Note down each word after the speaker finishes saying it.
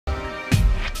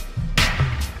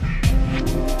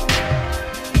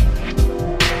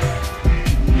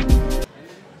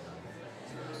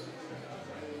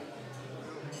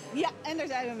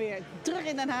zijn we weer terug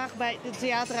in Den Haag bij het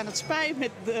Theater aan het Spui met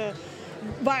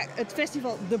waar het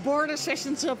festival de Border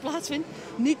Sessions plaatsvindt.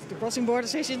 Niet de Crossing Border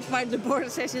Sessions, maar de Border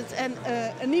Sessions. En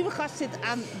een nieuwe gast zit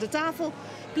aan de tafel.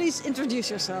 Please introduce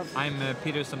yourself. I'm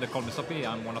Peter Sunde.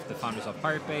 I'm one of the founders of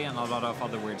Pirate Bay and a lot of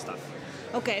other weird stuff.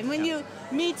 Okay, and when you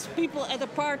meet people at a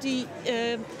party,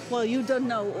 well, you don't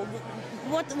know.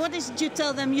 What is it you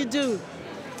tell them you do?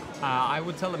 I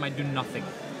would tell them I do nothing.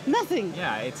 Nothing?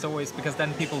 Yeah, it's always because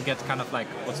then people get kind of like,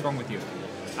 what's wrong with you?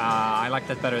 I like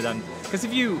that better than... Because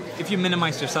if you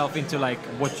minimize yourself into like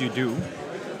what you do,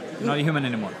 you're not a human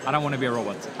anymore. I don't want to be a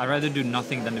robot. I'd rather do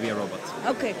nothing than to be a robot.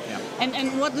 Okay. Yeah.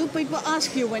 And what do people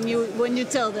ask you when you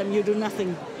tell them you do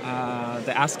nothing?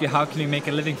 They ask you, how can you make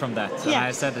a living from that? Yeah. And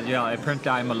I said that, yeah,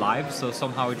 apparently I'm alive, so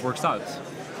somehow it works out.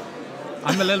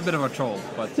 I'm a little bit of a troll,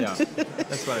 but yeah,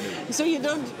 that's what I do. So you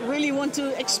don't really want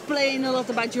to explain a lot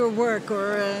about your work,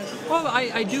 or? Well,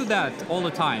 I do that all the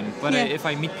time, but if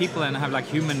I meet people and have like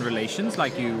human relations,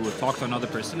 like you talk to another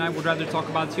person, I would rather talk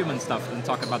about human stuff than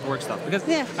talk about work stuff. Because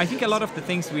I think a lot of the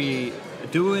things we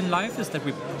do in life is that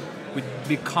we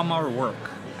become our work.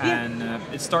 And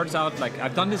it starts out like,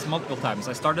 I've done this multiple times.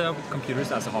 I started out with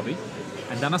computers as a hobby,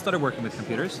 and then I started working with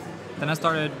computers. Then I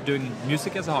started doing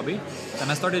music as a hobby.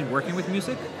 Then I started working with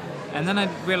music. And then I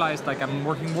realized like I'm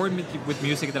working more with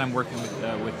music than I'm working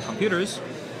with computers,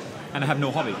 and I have no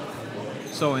hobby.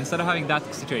 So instead of having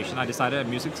that situation, I decided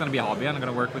music's going to be a hobby and I'm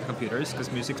going to work with computers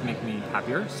because music makes me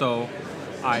happier. So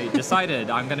I decided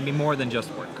I'm going to be more than just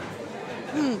work.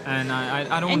 And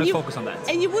I don't want to focus on that.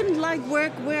 And you wouldn't like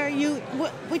work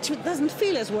which doesn't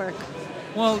feel as work.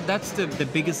 Well, that's the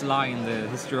biggest lie in the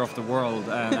history of the world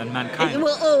and mankind. It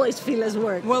will always feel as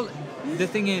work. Well, the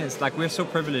thing is, like, we're so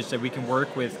privileged that we can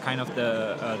work with kind of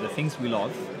the things we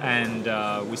love, and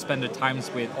we spend the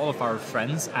times with all of our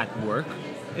friends at work.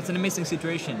 It's an amazing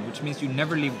situation, which means you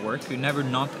never leave work, you're never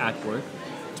not at work,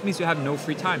 which means you have no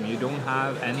free time. You don't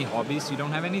have any hobbies, you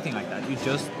don't have anything like that.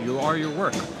 You are your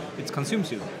work. It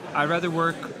consumes you. I'd rather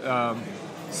work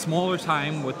smaller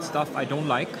time with stuff I don't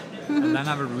like, and then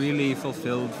have a really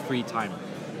fulfilled free time,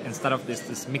 instead of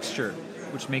this mixture,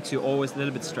 which makes you always a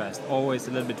little bit stressed, always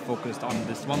a little bit focused on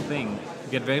this one thing.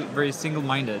 You get very, very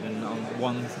single-minded and on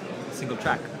one single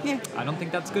track. Yeah. I don't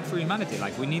think that's good for humanity.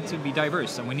 Like, we need to be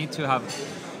diverse, and we need to have...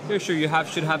 Yeah, sure,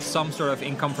 should have some sort of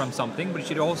income from something, but it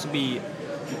should also be...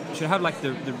 You should have like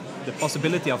the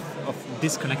possibility of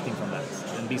disconnecting from that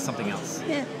and be something else.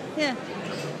 Yeah.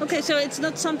 Okay, so it's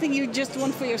not something you just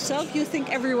want for yourself. You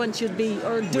think everyone should be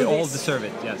or do this. We all deserve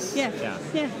it. Yes.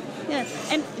 Yeah.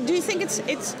 And do you think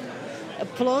it's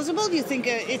plausible? Do you think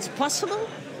it's possible?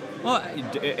 Well,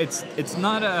 it's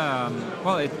not.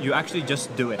 You actually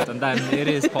just do it, and then it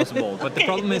is possible. But the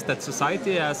problem is that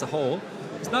society as a whole,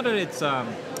 it's not that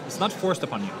it's not forced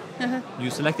upon you. You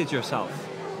select it yourself.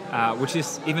 Which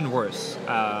is even worse,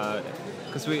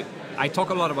 because I talk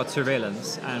a lot about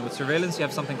surveillance, and with surveillance you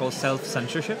have something called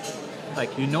self-censorship.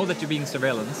 Like, you know that you're being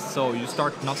surveillanced, so you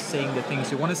start not saying the things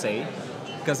you want to say,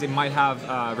 because it might have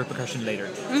repercussion later.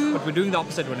 But we're doing the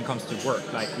opposite when it comes to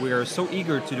work. Like, we are so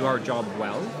eager to do our job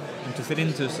well, and to fit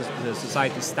into the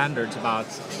society's standards about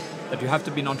that you have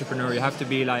to be an entrepreneur, you have to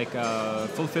be like,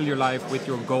 fulfill your life with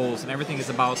your goals, and everything is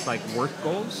about like work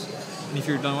goals. And if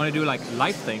you don't want to do like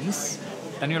life things,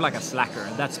 then you're like a slacker,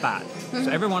 and that's bad.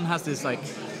 So everyone has this, like,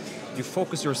 you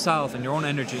focus yourself and your own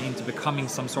energy into becoming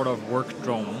some sort of work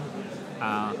drone.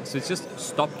 So it's just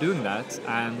stop doing that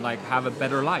and like have a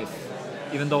better life,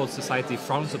 even though society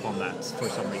frowns upon that for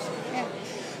some reason. Yeah.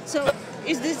 So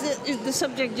is this the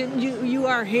subject you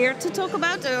are here to talk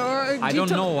about, or I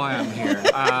don't know why I'm here.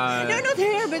 No, not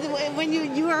here, but when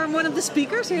you are one of the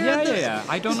speakers here. Yeah.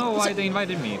 I don't know why they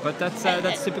invited me, but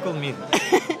that's typical me.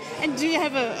 And do you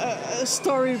have a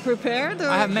story prepared? Or?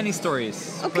 I have many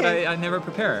stories, but I never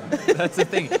prepare. That's the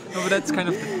thing. No, but that's kind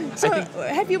of...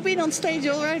 have you been on stage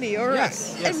already? Or?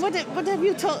 Yes. And what have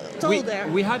you told there?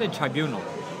 We had a tribunal,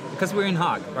 because we're in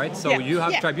Hague, right? So you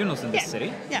have tribunals in this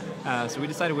city. Yeah. So we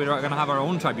decided we were going to have our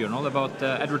own tribunal about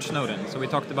Edward Snowden. So we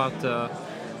talked about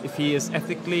if he is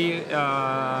ethically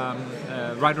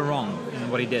right or wrong in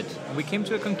what he did. And we came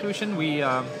to a conclusion. We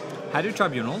had a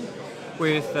tribunal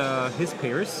with his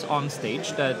peers on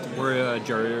stage that were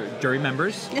jury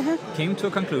members, came to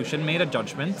a conclusion, made a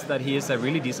judgment that he is a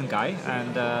really decent guy,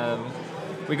 and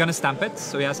we're going to stamp it,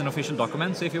 so he has an official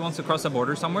document. So if he wants to cross a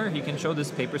border somewhere, he can show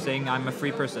this paper saying, I'm a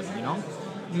free person, you know?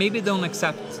 Maybe don't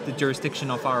accept the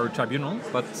jurisdiction of our tribunal,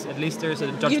 but at least there's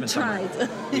a judgment. You tried.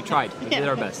 We tried. We did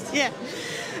our best. Yeah.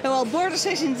 Well, Border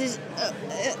Sessions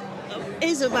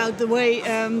is about the way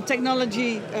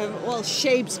technology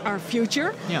shapes our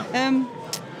future. Yeah.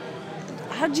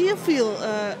 how do you feel?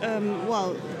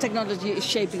 Technology is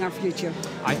shaping our future.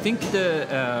 I think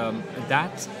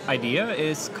that idea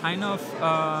is kind of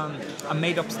a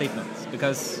made-up statement,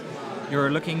 because you're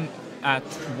looking at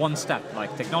one step,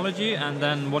 like technology, and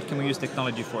then what can we use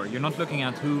technology for? You're not looking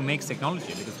at who makes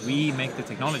technology, because we make the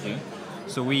technology.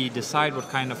 So we decide what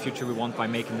kind of future we want by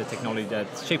making the technology that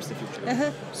shapes the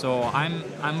future. So I'm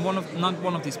not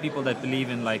one of these people that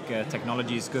believe in like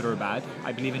technology is good or bad.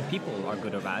 I believe in people are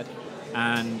good or bad,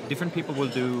 and different people will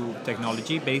do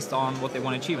technology based on what they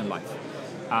want to achieve in life.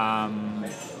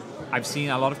 I've seen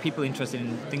a lot of people interested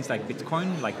in things like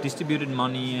Bitcoin, like distributed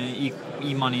money,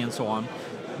 e-money, and so on.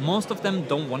 Most of them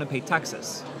don't want to pay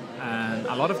taxes, and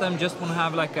a lot of them just want to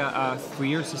have like a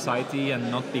freer society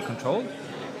and not be controlled.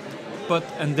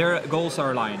 And their goals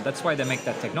are aligned. That's why they make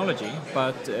that technology,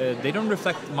 but they don't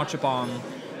reflect much upon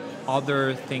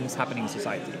other things happening in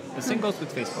society. The same goes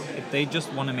with Facebook. If they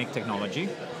just want to make technology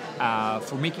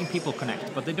for making people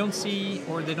connect, but they don't see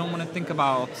or they don't want to think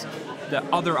about the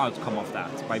other outcome of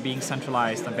that, by being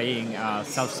centralized and being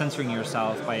self-censoring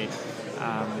yourself, by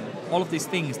all of these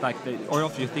things, like all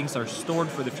of your things are stored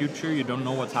for the future, you don't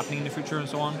know what's happening in the future and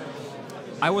so on.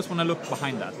 I always want to look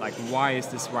behind that, like why is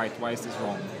this right, why is this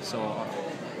wrong? So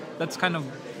that's kind of,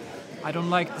 I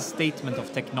don't like the statement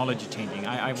of technology changing.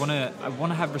 I want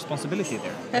to have responsibility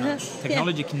there. You know?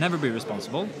 Technology can never be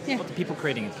responsible, but the people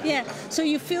creating it can. Yeah. So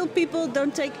you feel people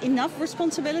don't take enough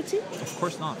responsibility? Of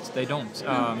course not. They don't.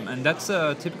 And that's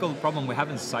a typical problem we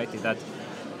have in society. That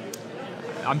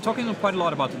I'm talking quite a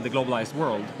lot about in the globalized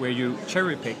world, where you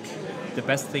cherry pick the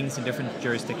best things in different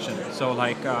jurisdictions. So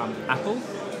like Apple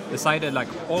decided like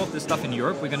all of this stuff in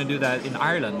Europe, we're going to do that in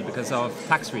Ireland because of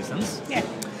tax reasons. Yeah,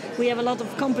 we have a lot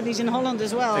of companies in Holland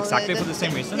as well. Exactly, for the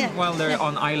same reason. Yeah. Well, they're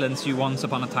on islands you once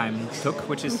upon a time took,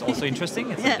 which is also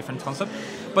interesting. It's a different concept.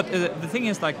 But the thing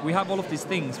is, like, we have all of these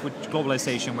things with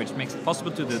globalization, which makes it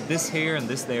possible to do this here and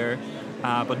this there,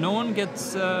 but no one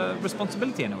gets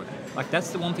responsibility anywhere. Like,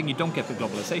 that's the one thing you don't get with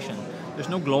globalization. There's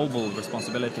no global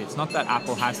responsibility. It's not that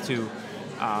Apple has to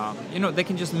they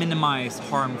can just minimize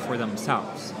harm for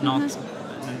themselves,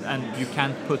 and you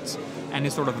can't put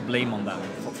any sort of blame on them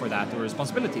for that or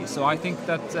responsibility. So I think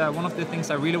that one of the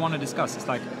things I really want to discuss is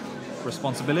like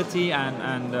responsibility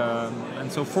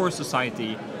and so for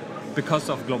society, because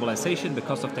of globalization,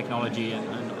 because of technology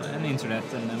and the internet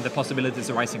and the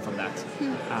possibilities arising from that.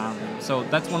 So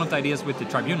that's one of the ideas with the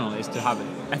tribunal, is to have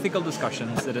ethical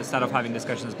discussions instead of having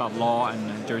discussions about law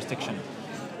and jurisdiction.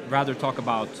 Rather talk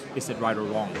about is it right or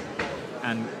wrong,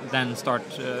 and then start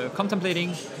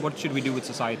contemplating what should we do with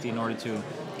society in order to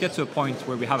get to a point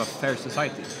where we have a fair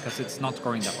society, because it's not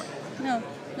going that way.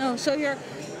 No. So you're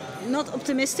not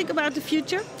optimistic about the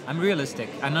future? I'm realistic,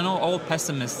 and I know all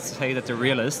pessimists say that they're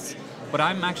realists, but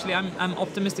I'm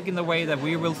optimistic in the way that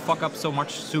we will fuck up so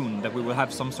much soon that we will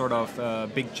have some sort of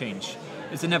big change.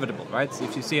 It's inevitable, right?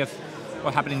 If you see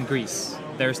what happened in Greece,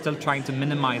 they're still trying to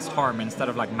minimize harm instead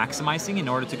of like maximizing in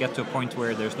order to get to a point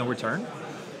where there's no return.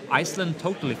 Iceland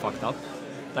totally fucked up.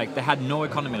 Like, they had no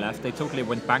economy left. They totally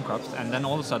went bankrupt, and then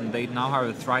all of a sudden they now have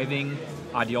a thriving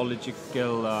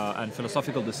ideological and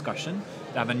philosophical discussion.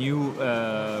 They have a new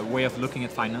way of looking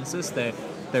at finances.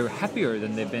 They're happier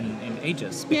than they've been in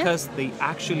ages, because they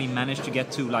actually managed to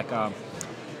get to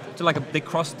they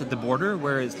crossed the border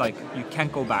where it's like you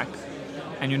can't go back,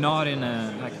 and you're not in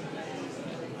a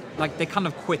like they kind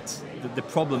of quit the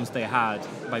problems they had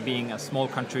by being a small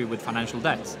country with financial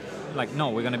debt. Like, no,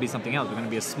 we're going to be something else. We're going to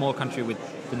be a small country with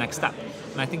the next step.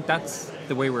 And I think that's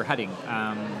the way we're heading.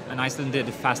 And Iceland did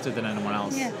it faster than anyone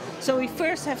else. Yeah. So we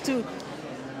first have to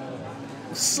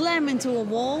slam into a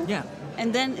wall. Yeah.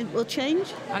 And then it will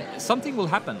change? Something will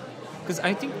happen. Because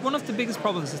I think one of the biggest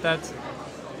problems is that,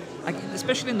 like,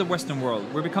 especially in the Western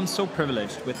world, we become so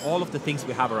privileged with all of the things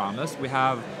we have around us. We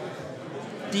have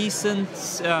decent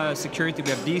security,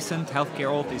 we have decent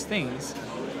healthcare, all of these things.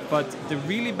 But the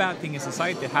really bad thing in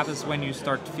society happens when you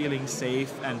start feeling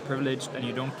safe and privileged and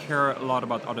you don't care a lot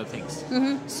about other things.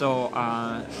 So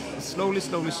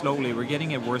slowly, we're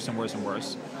getting it worse and worse and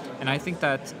worse. And I think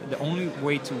that the only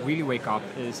way to really wake up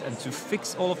and to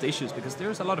fix all of the issues, because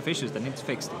there's a lot of issues that need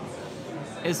fixed,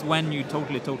 is when you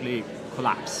totally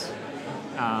collapse.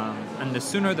 And the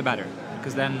sooner the better,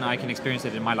 because then I can experience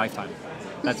it in my lifetime.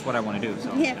 That's what I want to do.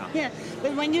 So, yeah.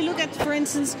 But when you look at, for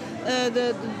instance,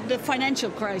 the financial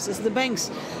crisis, the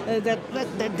banks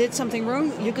that did something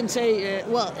wrong, you can say,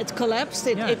 well, it collapsed.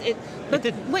 It didn't.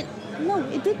 No,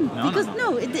 it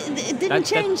didn't. It didn't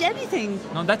change anything.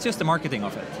 No, that's just the marketing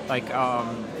of it. Like,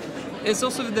 it's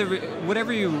also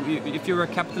whatever if you're a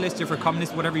capitalist, if you're a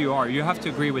communist, whatever you are, you have to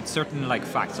agree with certain like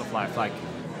facts of life. Like,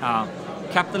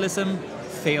 capitalism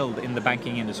failed in the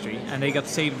banking industry and they got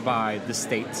saved by the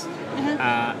state,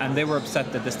 and they were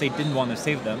upset that the state didn't want to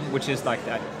save them, which is like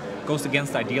that goes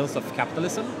against the ideals of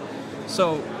capitalism.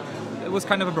 So it was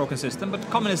kind of a broken system, but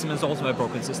communism is also a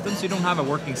broken system, so you don't have a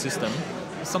working system.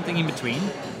 It's something in between.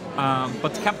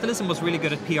 But capitalism was really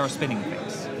good at PR spinning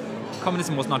things.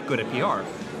 Communism was not good at PR.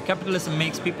 Capitalism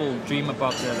makes people dream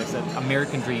about the like said,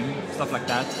 American dream, stuff like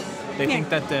that. They think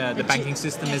that the banking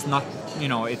system is not,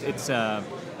 it's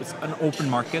an open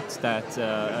market,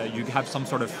 that you have some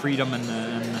sort of freedom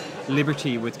and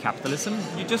liberty with capitalism.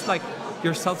 You just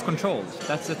you're self-controlled.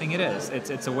 That's the thing it is.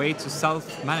 It's a way to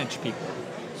self-manage people.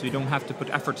 So you don't have to put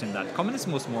efforts in that.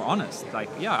 Communism was more honest. Like,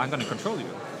 yeah, I'm going to control you.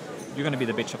 You're going to be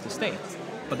the bitch of the state.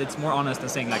 But it's more honest than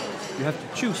saying, you have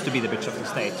to choose to be the bitch of the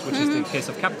state, which is the case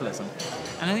of capitalism.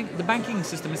 And I think the banking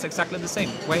system is exactly the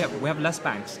same. We have less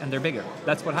banks, and they're bigger.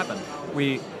 That's what happened.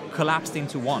 We collapsed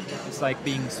into one. It's like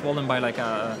being swollen by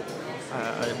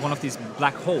one of these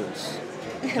black holes.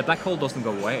 The black hole doesn't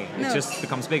go away. It just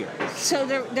becomes bigger. So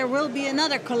there will be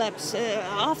another collapse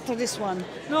after this one.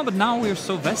 No, but now we're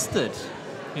so vested.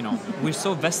 We're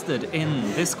so vested in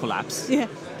this collapse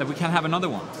that we can't have another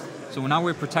one. So now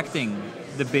we're protecting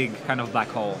the big kind of black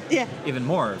hole even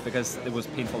more because it was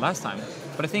painful last time.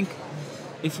 But I think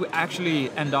if we actually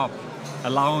end up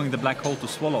allowing the black hole to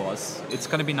swallow us, it's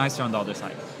going to be nicer on the other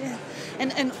side. Yeah.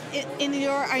 And in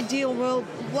your ideal world,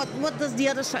 what does the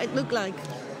other side look like?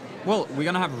 Well, we're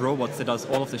going to have robots that does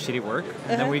all of the shitty work,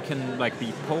 and then we can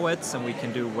be poets and we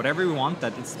can do whatever we want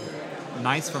that is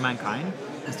nice for mankind,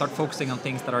 and start focusing on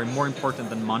things that are more important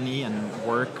than money and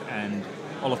work and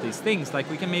all of these things.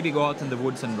 We can maybe go out in the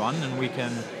woods and run, and we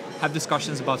can have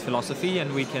discussions about philosophy,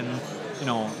 and we can,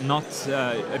 not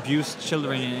abuse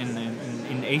children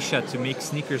in Asia to make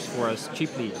sneakers for us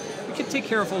cheaply. We can take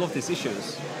care of all of these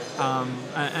issues.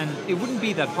 And it wouldn't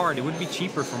be that hard. It would be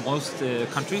cheaper for most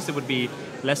countries. It would be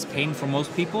less pain for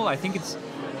most people. I think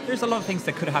there's a lot of things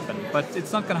that could happen, but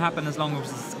it's not going to happen as long as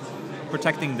it's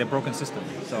protecting the broken system.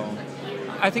 So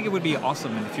I think it would be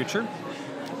awesome in the future.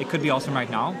 It could be awesome right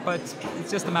now, but it's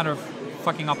just a matter of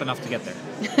fucking up enough to get there.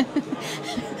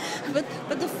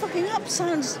 but the fucking up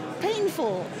sounds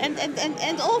painful and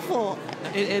awful.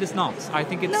 It is not. I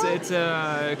think it's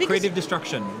creative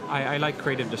destruction. I like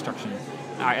creative destruction.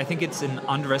 I think it's an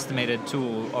underestimated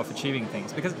tool of achieving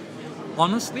things. Because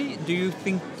honestly, do you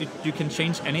think you can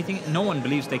change anything? No one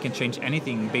believes they can change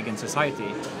anything big in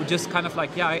society. We're just kind of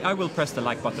I will press the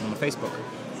like button on Facebook.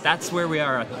 That's where we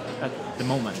are at the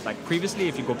moment. Previously,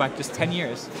 if you go back just 10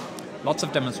 years, lots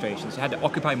of demonstrations. You had the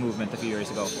Occupy movement a few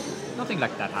years ago. Nothing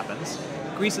like that happens.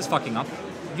 Greece is fucking up.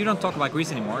 You don't talk about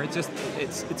Greece anymore.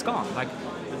 It's gone.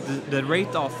 The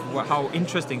rate of how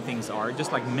interesting things are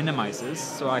just minimizes.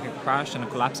 So a crash and a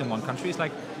collapse in one country is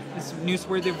it's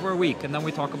newsworthy for a week, and then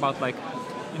we talk about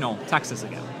taxes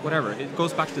again. Whatever. It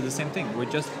goes back to the same thing. We're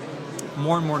just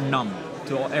more and more numb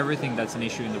to everything that's an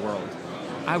issue in the world.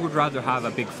 I would rather have a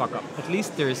big fuck up. At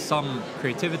least there is some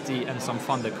creativity and some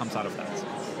fun that comes out of that.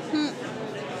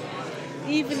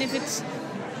 Even if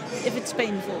it's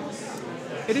painful.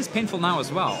 It is painful now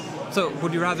as well. So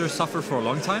would you rather suffer for a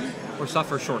long time or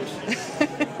suffer short?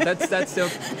 that's the.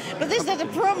 But is that a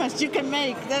promise you can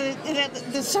make that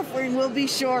the suffering will be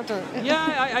shorter?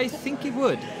 Yeah, I think it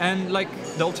would. And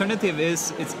the alternative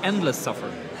is it's endless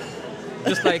suffering.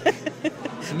 Just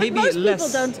maybe most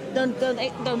less. People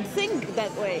don't think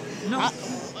that way. No.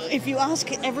 If you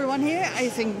ask everyone here, I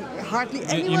think hardly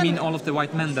anyone. You mean all of the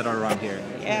white men that are around here?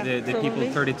 Yeah, the people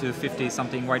 30 to 50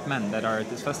 something white men that are at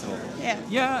this festival? Yeah.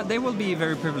 Yeah, they will be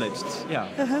very privileged.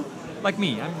 Yeah. Like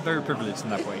me, I'm very privileged in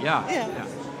that way. Yeah.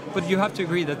 But you have to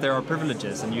agree that there are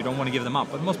privileges and you don't want to give them up.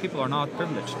 But most people are not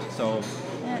privileged. So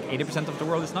 80% of the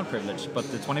world is not privileged, but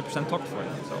the 20% talk for it.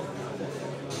 So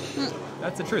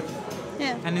that's the truth.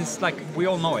 Yeah. And it's we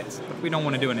all know it, but we don't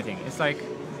want to do anything. It's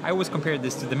I always compare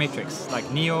this to the Matrix.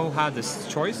 Neo had this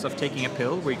choice of taking a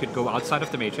pill where you could go outside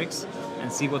of the Matrix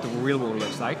and see what the real world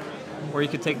looks like, or you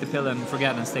could take the pill and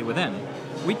forget and stay within.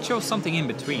 We chose something in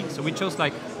between. So we chose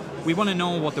we want to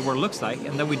know what the world looks like,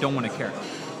 and then we don't want to care.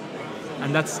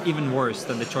 And that's even worse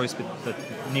than the choice that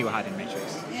Neo had in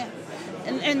Matrix. Yeah.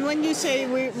 And when you say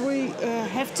we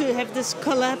have to have this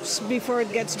collapse before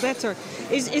it gets better,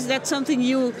 is that something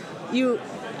you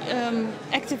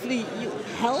actively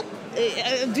help?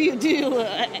 Do you do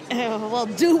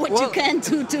what you can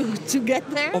to get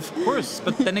there? Of course,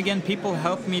 but then again, people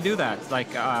help me do that.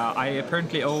 I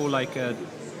apparently owe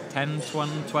 10,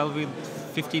 12,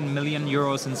 15 million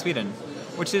euros in Sweden,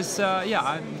 which is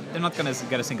they're not gonna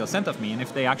get a single cent of me, and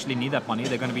if they actually need that money,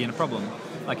 they're gonna be in a problem.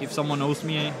 If someone owes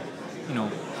me,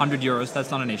 €100,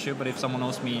 that's not an issue. But if someone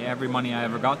owes me every money I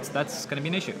ever got, that's going to be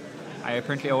an issue. I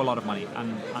apparently owe a lot of money,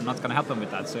 and I'm not going to help them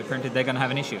with that. So apparently they're going to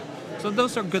have an issue. So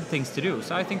those are good things to do.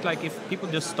 So I think like if people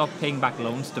just stop paying back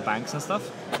loans to banks and stuff,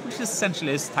 which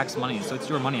essentially is tax money, so it's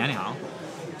your money anyhow,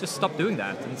 just stop doing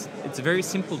that. And it's very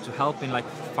simple to help in like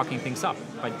fucking things up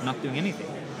by not doing anything.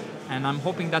 And I'm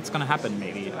hoping that's going to happen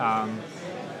maybe.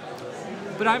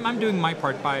 But I'm doing my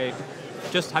part by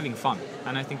just having fun.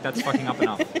 And I think that's fucking up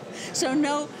enough. So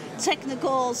no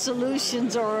technical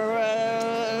solutions or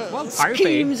Pirate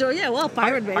schemes Bay. or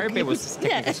Pirate Bay. Pirate Bay was a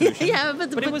technical solution. Yeah,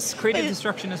 but it was creative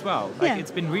destruction as well. Like Yeah.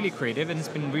 it's been really creative and it's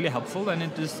been really helpful, and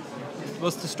it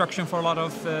was destruction for a lot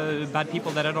of bad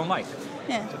people that I don't like.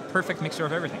 Yeah. It's a perfect mixture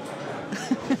of everything.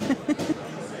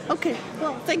 Okay,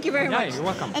 well, thank you very much. Yeah, you're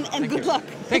welcome. And Thank good you. luck.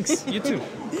 Thanks, you too.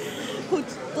 Goed,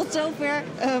 tot zover.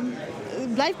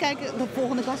 Blijf kijken, de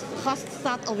volgende gast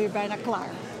staat alweer bijna klaar.